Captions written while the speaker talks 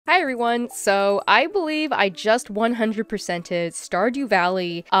everyone. So I believe I just 100%ed Stardew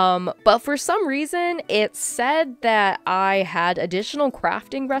Valley, but for some reason it said that I had additional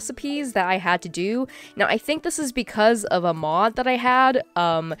crafting recipes that I had to do. Now I think this is because of a mod that I had,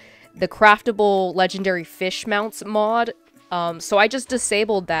 the craftable legendary fish mounts mod. So I just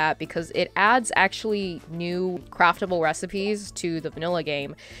disabled that because it adds actually new craftable recipes to the vanilla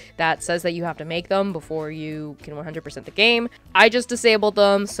game that says that you have to make them before you can 100% the game. I just disabled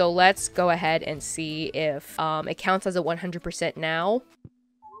them, so let's go ahead and see if it counts as a 100% now.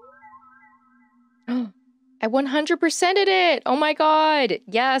 I 100%ed it! Oh my god!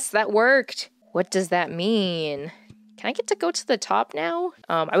 Yes, that worked! What does that mean? Can I get to go to the top now?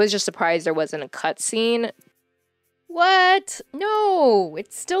 I was just surprised there wasn't a cutscene. What? No,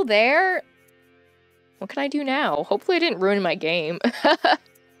 it's still there? What can I do now? Hopefully I didn't ruin my game.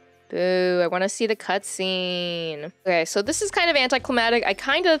 Boo, I want to see the cutscene. Okay, so this is kind of anticlimactic. I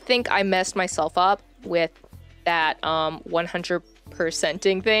kind of think I messed myself up with that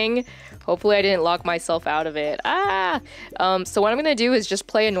 100%ing thing. Hopefully I didn't lock myself out of it. So what I'm gonna do is just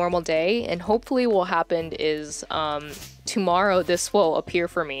play a normal day, and hopefully what will happen is tomorrow this will appear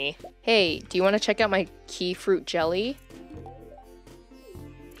for me. Hey, do you want to check out my key fruit jelly?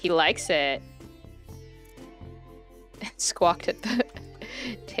 He likes it. Squawked at the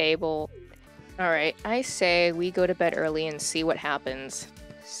table. Alright, I say we go to bed early and see what happens.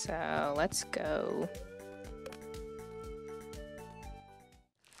 So, let's go.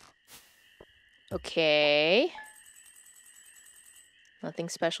 Okay. Nothing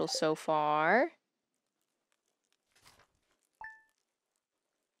special so far.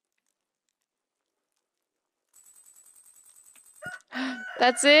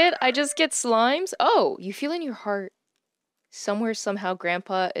 That's it? I just get slimes? Oh, you feel in your heart. Somewhere, somehow,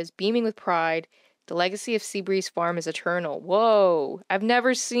 Grandpa is beaming with pride. The legacy of Seabreeze Farm is eternal. Whoa! I've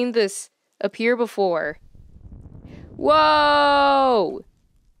never seen this appear before. Whoa!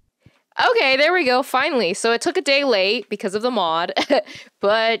 Okay, there we go, finally. So it took a day late because of the mod,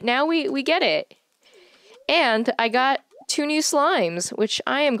 but now we get it. And I got 2 new slimes, which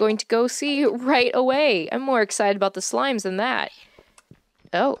I am going to go see right away. I'm more excited about the slimes than that.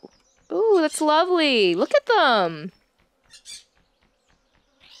 Oh. Ooh, that's lovely. Look at them.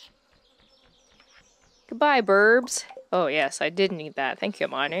 Goodbye, burbs. Oh, yes, I did need that. Thank you,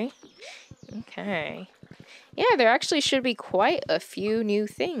 Marnie. Okay. Yeah, there actually should be quite a few new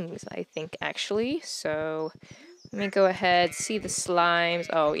things, I think, actually. So, let me go ahead, see the slimes.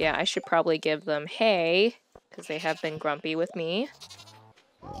 Oh, yeah, I should probably give them hay, because they have been grumpy with me.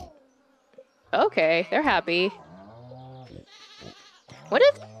 Okay, they're happy. What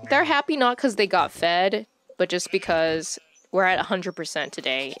if they're happy not because they got fed, but just because we're at 100%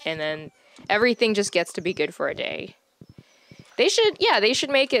 today, and then everything just gets to be good for a day? They should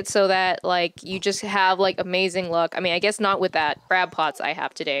make it so that, like, you just have, like, amazing luck. I mean, I guess not with that crab pots I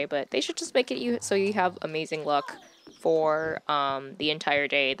have today, but they should just make it so you have amazing luck for, the entire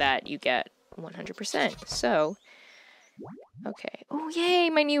day that you get 100%. So, okay. Oh,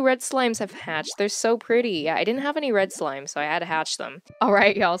 yay! My new red slimes have hatched. They're so pretty. Yeah, I didn't have any red slimes, so I had to hatch them.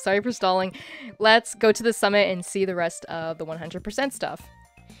 Alright, y'all. Sorry for stalling. Let's go to the summit and see the rest of the 100% stuff.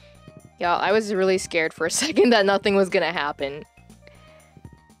 Y'all, I was really scared for a second that nothing was gonna happen.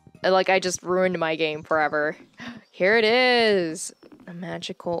 Like, I just ruined my game forever. Here it is! A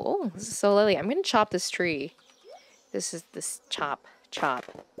magical... Oh, this is so lovely. I'm gonna chop this tree. This chop. Chop.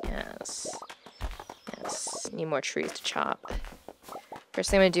 Yes. Yes. Need more trees to chop.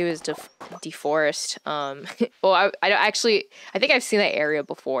 First thing I'm gonna do is deforest. Well, I think I've seen that area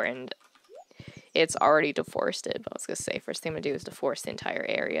before, and it's already deforested. But I was gonna say, first thing I'm gonna do is deforest the entire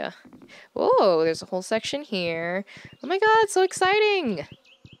area. Oh, there's a whole section here. Oh my god, so exciting!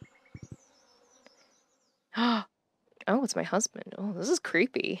 Oh, it's my husband. Oh, this is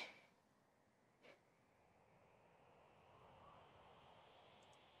creepy.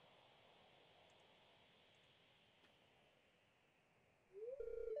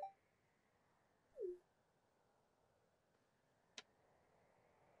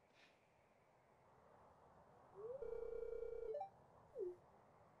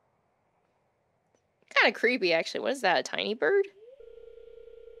 Kind of creepy, actually. What is that, a tiny bird?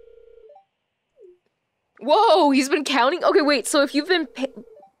 Whoa, he's been counting? Okay, wait, so if you've been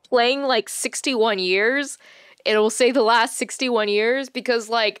playing, like, 61 years, it'll say the last 61 years? Because,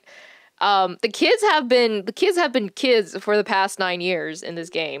 like, the kids have been kids for the past 9 years in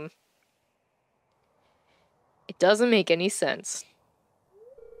this game. It doesn't make any sense.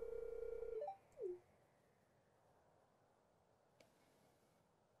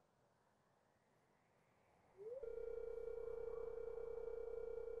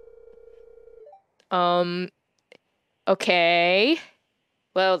 Um, okay.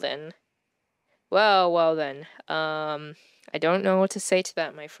 Well then. Well then. I don't know what to say to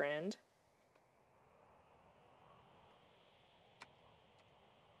that, my friend.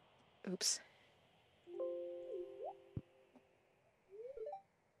 Oops.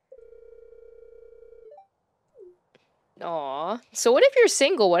 Aw. So what if you're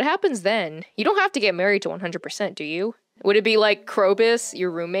single? What happens then? You don't have to get married to 100%, do you? Would it be like Krobus, your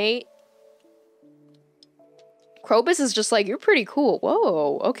roommate? Krobus is just like, you're pretty cool.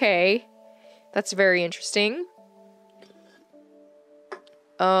 Whoa, okay. That's very interesting.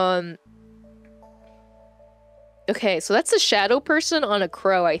 Okay, so that's a shadow person on a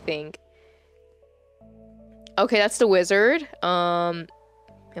crow, I think. Okay, that's the wizard. And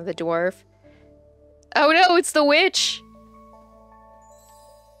the dwarf. Oh no, it's the witch!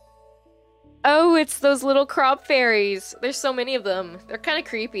 Oh, it's those little crop fairies. There's so many of them. They're kind of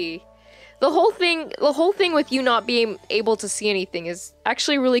creepy. The whole thing with you not being able to see anything is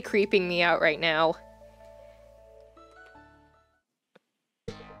actually really creeping me out right now.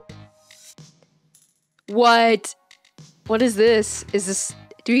 What? What is this? Is this...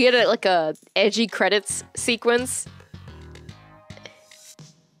 Do we get like a edgy credits sequence?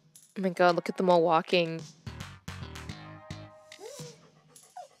 Oh my god, look at them all walking.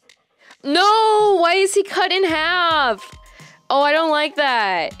 No! Why is he cut in half? Oh, I don't like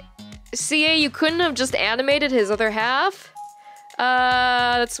that. CA, you couldn't have just animated his other half?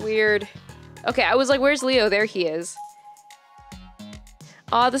 That's weird. Okay, I was like, where's Leo? There he is.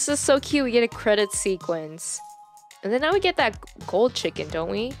 Aw, this is so cute. We get a credit sequence. And then now we get that gold chicken,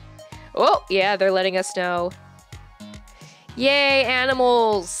 don't we? Oh, yeah, they're letting us know. Yay,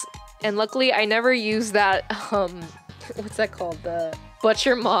 animals! And luckily, I never used that, what's that called? The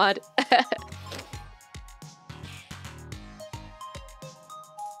butcher mod.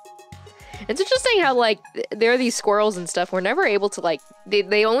 It's interesting how, like, there are these squirrels and stuff. We're never able to, like,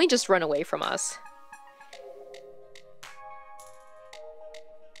 they only just run away from us.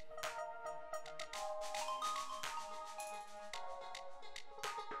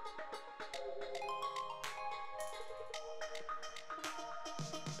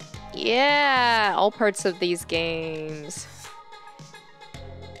 Yeah, all parts of these games.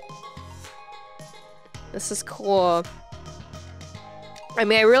 This is cool. I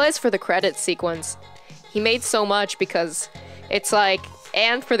mean, I realized for the credits sequence, he made so much because it's like,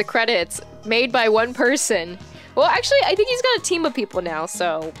 and for the credits, made by one person. Well, actually, I think he's got a team of people now,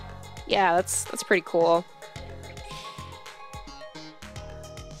 so yeah, that's pretty cool.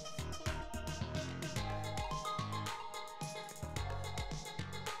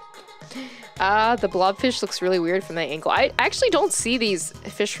 The blobfish looks really weird from that angle. I actually don't see these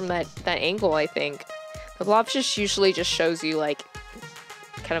fish from that angle, I think. The blobfish usually just shows you, like,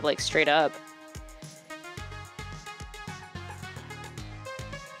 kind of, like, straight up.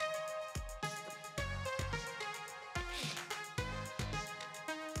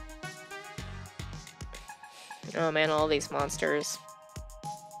 Oh man, all these monsters.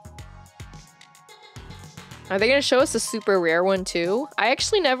 Are they gonna show us a super rare one too? I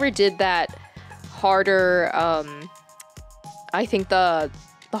actually never did that harder, I think the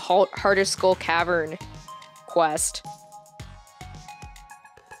harder skull cavern quest.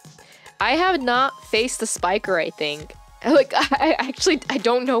 I have not faced the spiker, I think. Like, I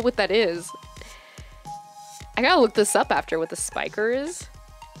don't know what that is. I gotta look this up after what the spiker is.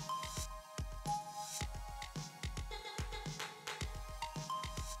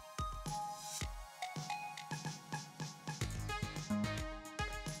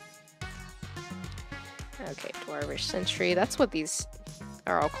 Okay, Dwarvish Sentry. That's what these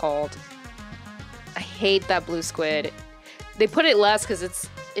are all called. I hate that blue squid. They put it less because it's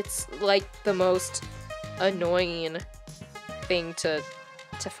like the most annoying thing to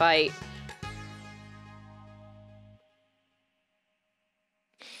fight.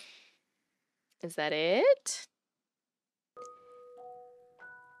 Is that it?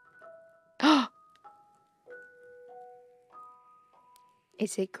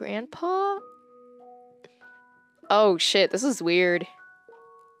 Is it Grandpa? Oh shit, this is weird.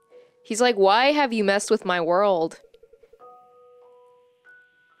 He's like, why have you messed with my world?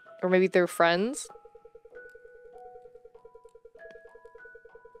 Or maybe they're friends?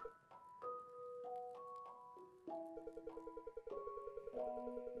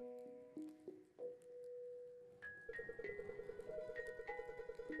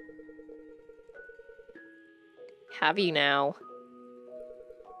 Have you now?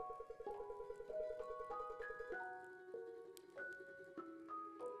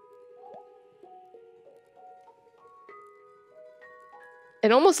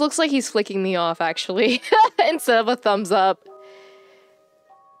 It almost looks like he's flicking me off, actually, instead of a thumbs up.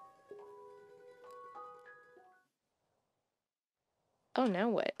 Oh, now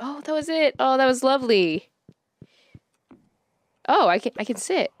what? Oh, that was it. Oh, that was lovely. Oh, I can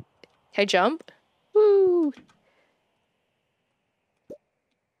sit. Can I jump? Woo!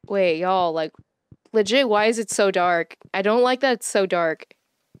 Wait, y'all, like, legit, why is it so dark? I don't like that it's so dark.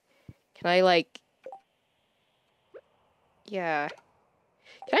 Can I, like... Yeah.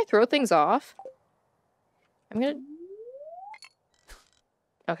 Can I throw things off? I'm gonna...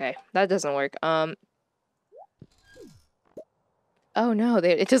 Okay, that doesn't work. Oh no,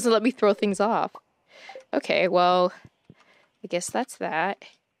 it doesn't let me throw things off. Okay, well, I guess that's that.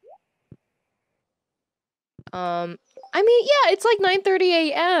 I mean, yeah, it's like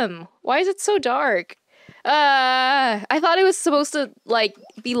 9:30 a.m. Why is it so dark? I thought it was supposed to, like,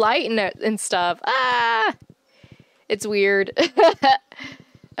 be light and stuff. It's weird.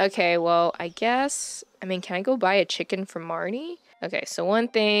 Okay, well, I guess... I mean, can I go buy a chicken from Marnie? Okay, so one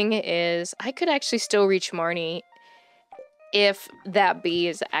thing is, I could actually still reach Marnie if that bee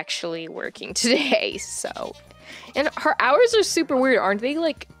is actually working today, so... And her hours are super weird, aren't they?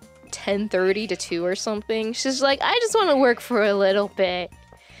 Like, 10:30 to 2 or something? She's like, I just want to work for a little bit.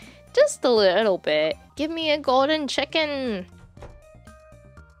 Just a little bit. Give me a golden chicken.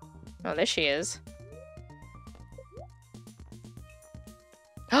 Oh, there she is.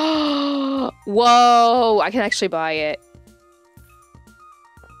 Whoa, I can actually buy it.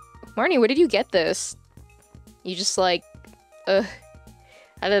 Marnie, where did you get this? You just like, I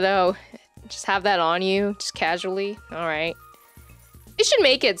don't know. Just have that on you, just casually. All right. They should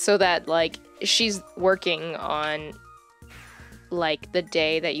make it so that, like, she's working on, like, the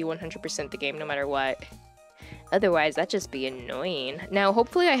day that you 100% the game no matter what. Otherwise, that'd just be annoying. Now,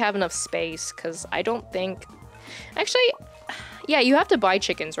 hopefully I have enough space, because I don't think... Actually, yeah, you have to buy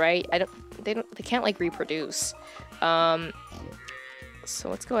chickens, right? They can't, like, reproduce. So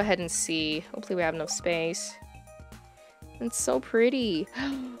let's go ahead and see. Hopefully we have enough space. It's so pretty.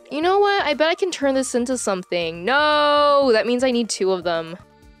 You know what? I bet I can turn this into something. No! That means I need 2 of them.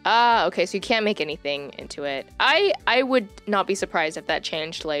 Ah, okay, so you can't make anything into it. I would not be surprised if that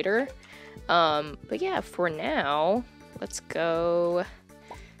changed later. But yeah, for now, let's go...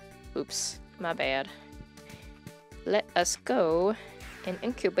 Oops, my bad. Let us go and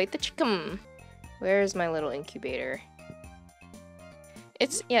incubate the chicken. Where's my little incubator?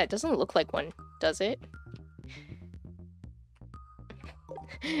 Yeah, it doesn't look like one, does it?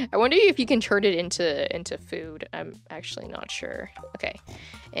 I wonder if you can turn it into food. I'm actually not sure. Okay.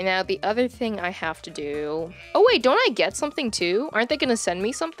 And now the other thing I have to do... Oh wait, don't I get something too? Aren't they gonna send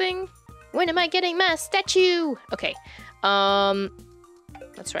me something? When am I getting my statue? Okay.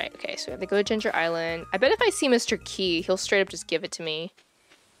 That's right. Okay, so we have to go to Ginger Island. I bet if I see Mr. Key, he'll straight up just give it to me.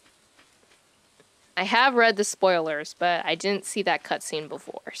 I have read the spoilers, but I didn't see that cutscene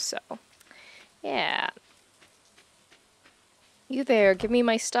before, so... Yeah. You there, give me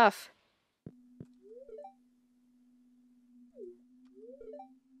my stuff.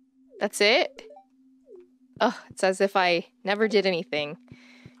 That's it? Ugh, it's as if I never did anything.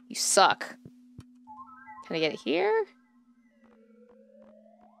 You suck. Can I get it here?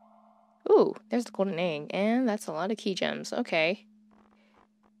 Ooh, there's the golden egg, and that's a lot of key gems. Okay.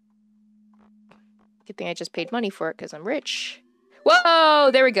 Good thing I just paid money for it, because I'm rich. Whoa!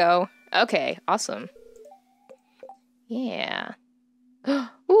 There we go. Okay, awesome. Yeah.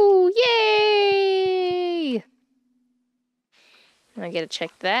 Ooh, yay! I gotta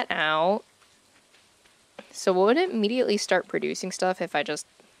check that out. So would it immediately start producing stuff if I just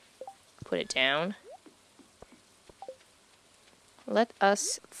put it down? Let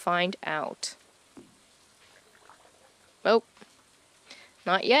us find out. Oh.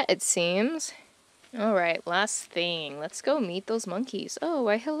 Not yet, it seems. Alright, last thing. Let's go meet those monkeys. Oh,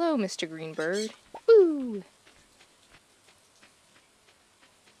 why hello, Mr. Greenbird. Woo!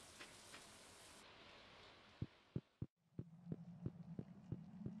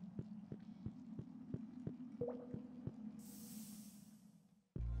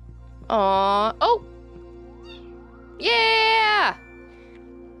 Aww. Oh! Yeah!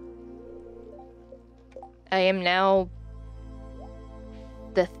 I am now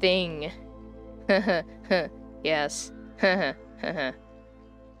the thing. Yes.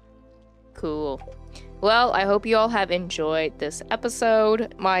 Cool. Well, I hope you all have enjoyed this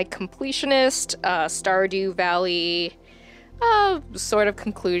episode. My completionist, Stardew Valley, sort of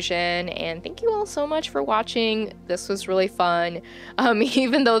conclusion, and thank you all so much for watching. This was really fun,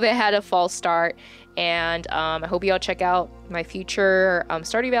 even though they had a false start, and I hope you all check out my future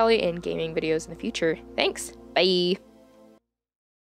Stardew Valley and gaming videos in the future. Thanks! Bye!